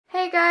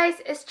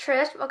guys, it's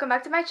Trish. Welcome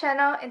back to my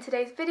channel. In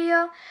today's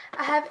video,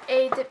 I have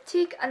a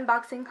Diptyque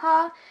unboxing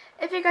haul.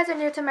 If you guys are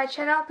new to my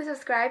channel, please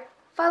subscribe.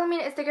 Follow me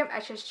on Instagram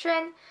at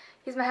TrishTrin.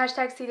 Use my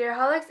hashtag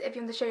 #CDearHolics. If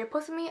you want to share your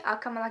post with me, I'll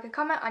come and like and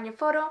comment on your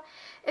photo.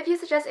 If you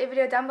suggest a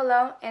video down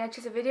below and I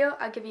choose a video,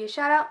 I'll give you a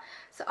shout out.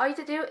 So all you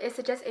have to do is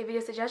suggest a video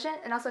suggestion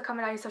and also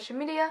comment on your social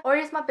media or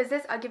your small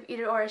business. I'll give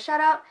either or a shout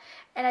out.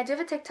 And I do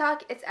have a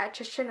TikTok. It's at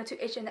TrishTrin with 2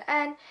 H in the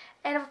end.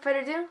 And without further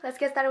ado, let's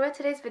get started with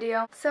today's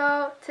video.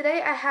 So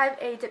today I have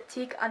a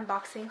Diptyque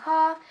unboxing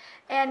haul,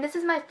 and this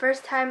is my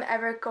first time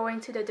ever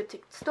going to the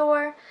Diptyque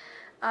store.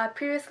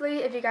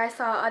 Previously, if you guys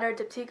saw other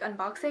Diptyque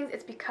unboxings,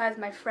 it's because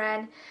my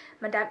friend,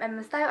 Madame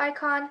M Style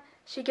Icon,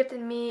 she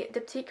gifted me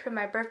Diptyque for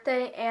my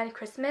birthday and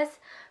Christmas.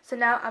 So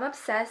now I'm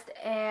obsessed,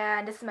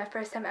 and this is my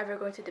first time ever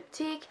going to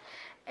Diptyque.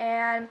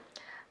 And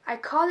I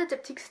called the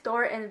Diptyque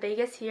store in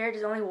Vegas here.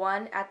 There's only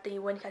one at the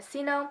Wynn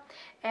Casino,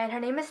 and her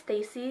name is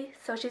Stacy.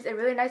 So she's a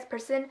really nice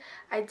person.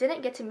 I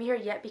didn't get to meet her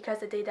yet because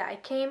the day that I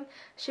came,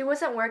 she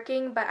wasn't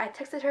working, but I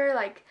texted her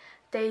like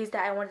days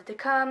that I wanted to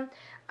come,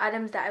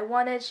 items that I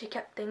wanted. She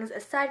kept things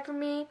aside for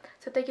me.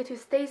 So thank you to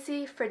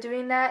Stacy for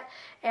doing that.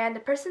 And the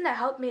person that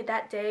helped me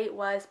that day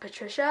was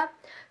Patricia.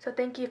 So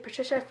thank you,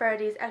 Patricia, for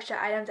these extra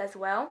items as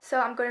well.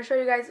 So I'm going to show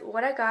you guys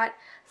what I got.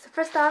 So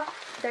first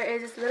off, there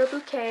is this little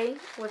bouquet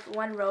with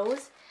one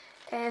rose.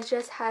 And it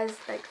just has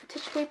like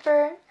tissue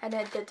paper and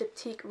then the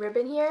Diptyque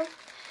ribbon here.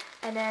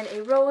 And then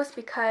a rose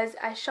because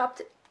I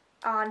shopped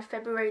on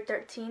February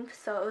 13th,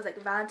 so it was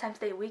like Valentine's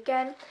Day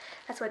weekend.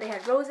 That's why they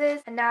had roses.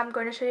 And now I'm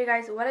going to show you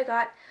guys what I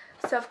got.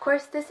 So of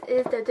course this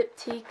is the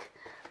Diptyque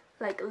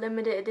like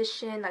limited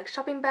edition like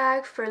shopping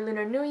bag for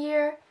Lunar New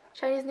Year,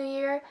 Chinese New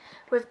Year,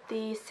 with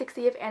the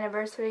 60th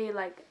anniversary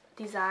like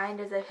design.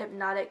 There's a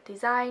hypnotic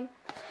design.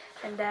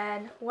 And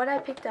then what I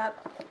picked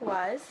up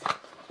was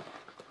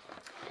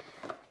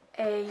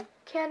a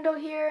candle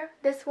here.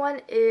 This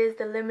one is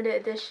the limited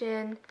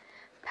edition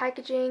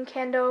packaging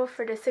candle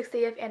for the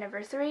 60th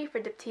anniversary for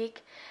Diptyque,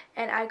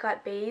 and I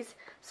got Baze.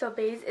 So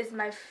Baze is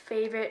my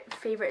favorite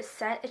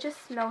scent. It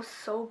just smells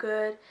so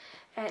good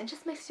and it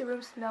just makes your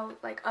room smell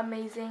like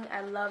amazing.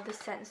 I love the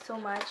scent so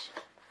much.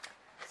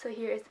 So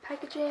here is the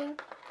packaging,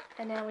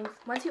 and then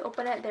once you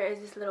open it, there is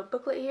this little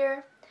booklet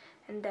here,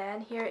 and then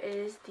here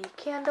is the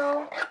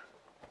candle.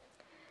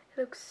 It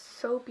looks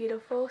so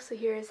beautiful. So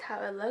here is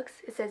how it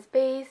looks. It says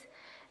Baze,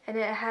 and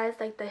then it has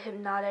like the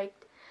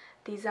hypnotic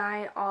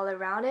design all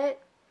around it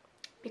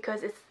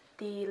because it's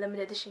the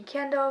limited edition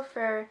candle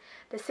for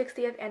the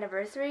 60th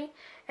anniversary.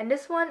 And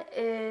this one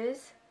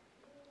is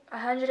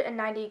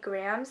 190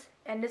 grams,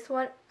 and this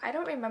one, I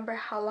don't remember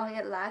how long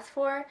it lasts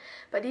for,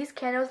 but these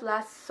candles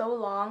last so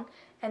long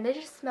and they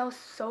just smell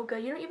so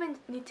good. You don't even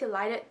need to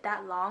light it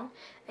that long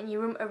and your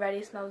room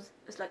already smells,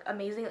 it's like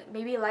amazing. Like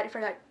maybe light it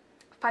for like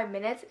 5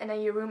 minutes and then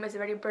your room is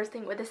already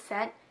bursting with the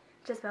scent.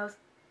 It just smells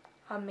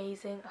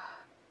amazing.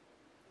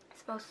 It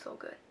smells so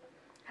good.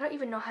 I don't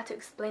even know how to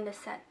explain the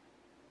scent.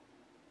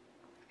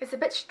 It's a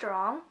bit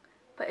strong,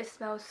 but it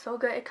smells so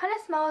good. It kind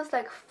of smells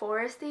like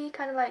foresty,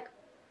 kind of like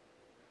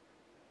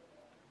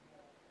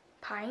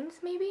pines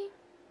maybe?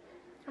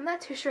 I'm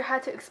not too sure how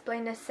to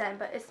explain this scent,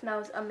 but it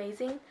smells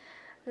amazing.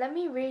 Let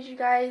me read you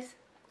guys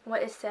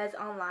what it says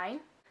online.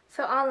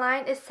 So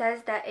online it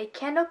says that a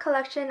candle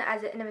collection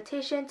as an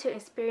invitation to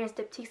experience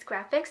Diptyque's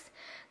graphics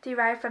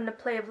derived from the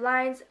play of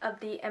lines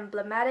of the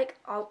emblematic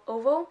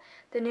oval.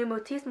 The new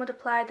motifs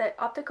multiply the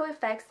optical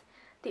effects.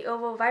 The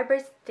oval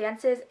vibrates,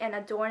 dances, and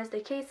adorns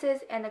the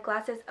cases and the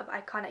glasses of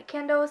iconic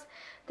candles.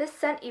 This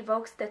scent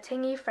evokes the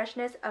tangy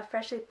freshness of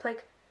freshly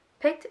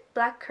picked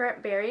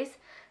blackcurrant berries.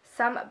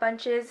 Some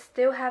bunches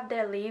still have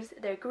their leaves,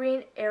 their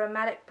green,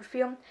 aromatic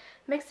perfume,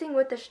 mixing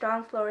with the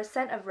strong floral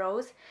scent of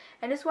rose.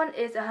 And this one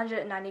is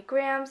 190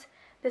 grams.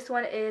 This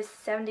one is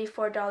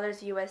 $74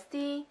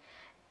 USD.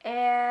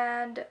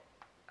 And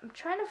I'm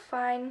trying to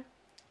find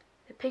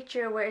the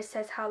picture where it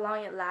says how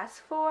long it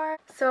lasts for.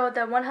 So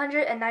the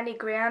 190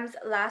 grams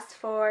lasts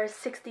for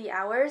 60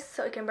 hours.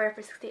 So it can burn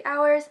for 60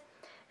 hours.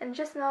 And it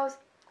just smells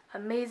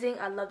amazing.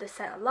 I love the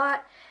scent a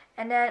lot.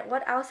 And then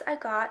what else I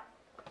got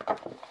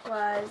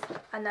was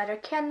another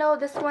candle.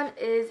 This one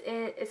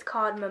is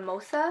called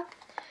Mimosa.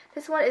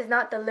 This one is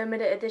not the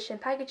limited edition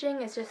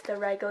packaging. It's just the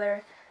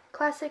regular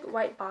classic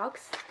white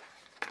box.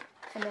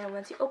 And then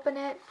once you open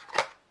it,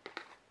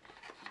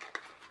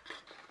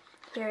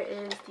 here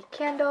is the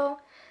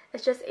candle.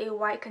 It's just a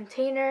white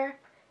container,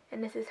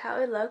 and this is how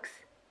it looks.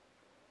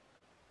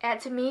 And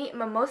to me,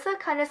 Mimosa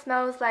kind of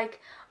smells like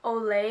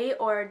Olay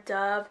or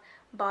Dove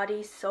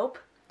body soap.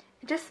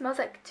 It just smells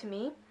like to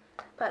me.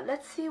 But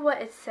let's see what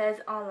it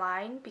says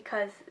online,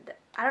 because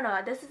I don't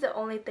know, this is the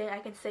only thing I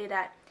can say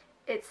that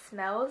it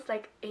smells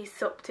like a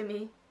soap to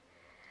me.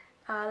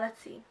 Let's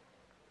see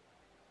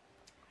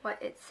what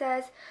it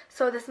says.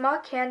 So the small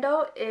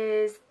candle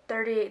is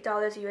 $38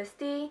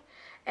 USD,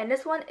 and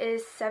this one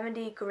is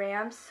 70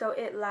 grams, so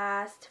it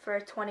lasts for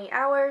 20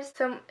 hours.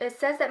 So it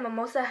says that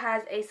Mimosa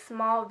has a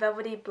small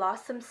velvety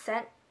blossom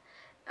scent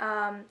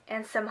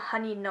and some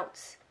honey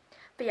notes.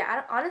 But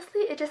yeah,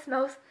 honestly, it just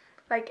smells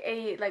like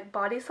a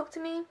body soap to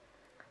me.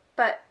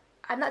 but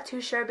I'm not too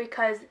sure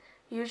because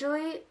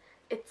usually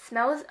it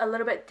smells a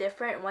little bit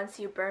different once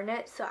you burn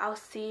it, so I'll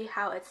see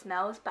how it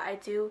smells. But I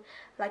do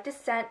like the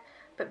scent,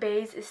 but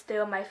beige is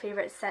still my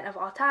favorite scent of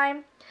all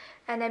time.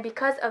 And then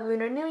because of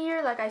Lunar New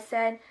Year, like I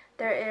said,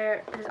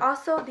 there's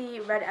also the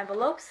red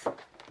envelopes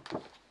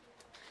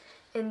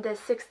in the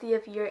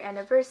 60th year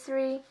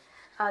anniversary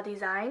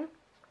design.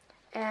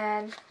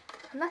 And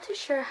I'm not too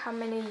sure how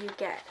many you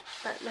get,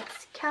 but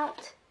let's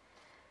count.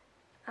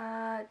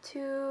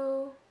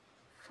 2,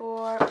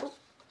 4,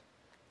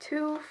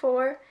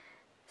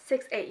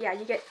 6, 8. Yeah,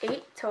 you get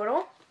 8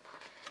 total.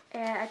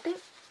 And I think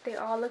they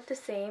all look the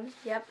same.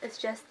 Yep, it's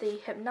just the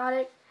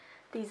hypnotic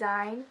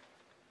design.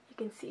 You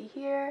can see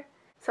here.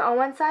 So on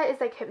one side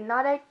is like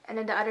hypnotic, and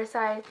then the other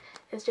side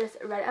is just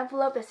a red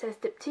envelope that says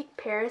Diptyque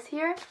Paris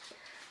here.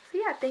 So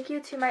yeah, thank you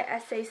to my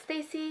SA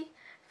Stacy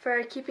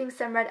for keeping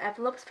some red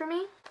envelopes for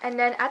me. And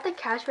then at the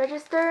cash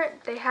register,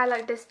 they had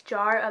like this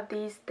jar of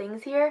these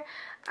things here.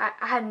 I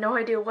had no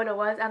idea what it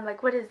was. I'm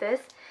like, what is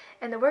this?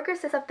 And the worker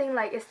said something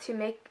like it's to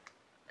make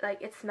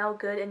like it smell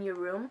good in your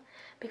room,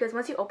 because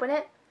once you open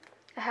it,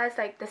 it has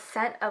like the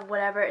scent of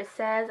whatever it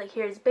says. Like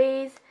here's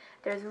beige,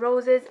 there's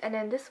roses, and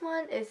then this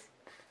one is,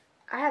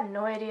 I have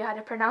no idea how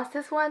to pronounce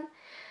this one,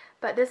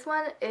 but this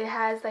one, it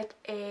has like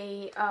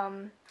a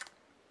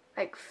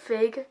like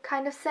fig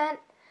kind of scent.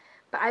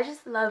 But I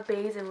just love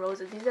beige and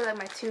roses. These are like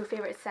my 2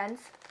 favorite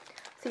scents.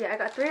 So yeah, I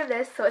got 3 of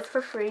this, so it's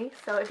for free.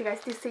 So if you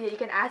guys do see it, you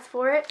can ask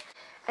for it.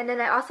 And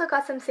then I also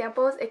got some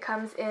samples. It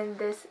comes in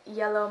this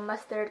yellow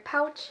mustard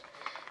pouch,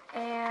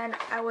 and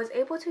I was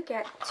able to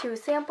get 2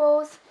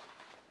 samples.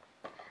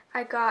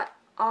 I got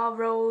all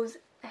rose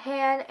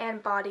hand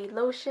and body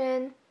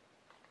lotion.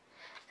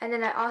 And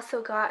then I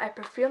also got a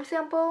perfume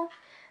sample.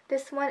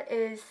 This one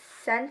is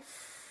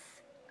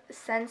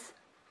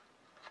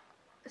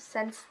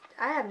Sense,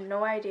 I have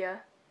no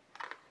idea.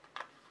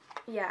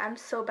 Yeah, I'm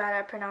so bad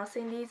at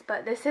pronouncing these,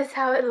 but this is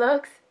how it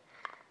looks.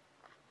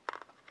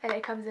 And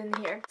it comes in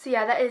here. So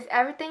yeah, that is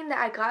everything that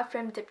I got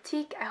from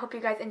Diptyque. I hope you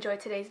guys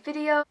enjoyed today's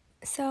video.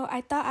 So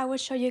I thought I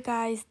would show you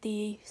guys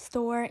the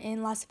store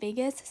in Las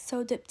Vegas.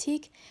 So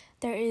Diptyque,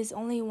 there is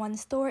only one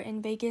store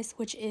in Vegas,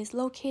 which is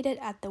located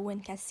at the Wynn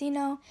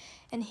Casino.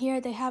 And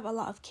here they have a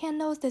lot of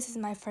candles. This is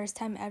my first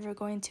time ever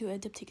going to a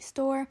Diptyque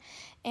store.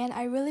 And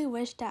I really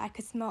wish that I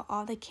could smell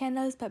all the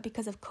candles, but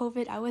because of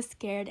COVID, I was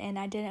scared and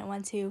I didn't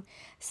want to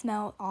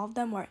smell all of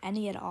them or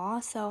any at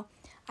all. So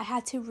I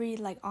had to read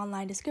like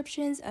online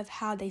descriptions of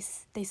how they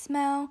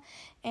smell,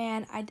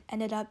 and I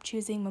ended up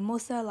choosing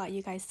mimosa like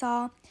you guys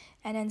saw,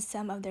 and then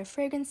some of their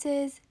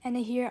fragrances. And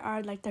then here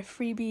are like the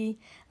freebie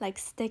like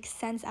stick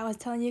scents I was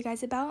telling you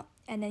guys about.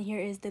 And then here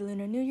is the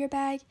Lunar New Year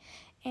bag,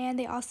 and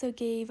they also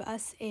gave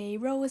us a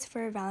rose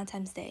for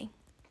Valentine's Day.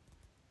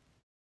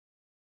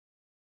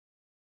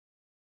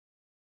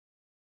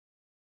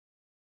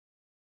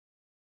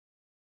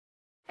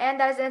 And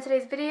that is the end of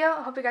today's video.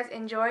 I hope you guys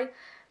enjoyed.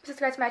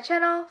 Subscribe to my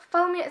channel,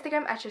 follow me on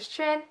Instagram at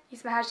 @trin,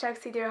 use my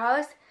hashtag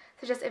 #CDiorHolics,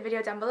 suggest a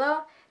video down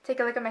below, take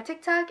a look at my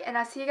TikTok, and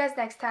I'll see you guys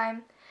next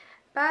time.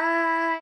 Bye!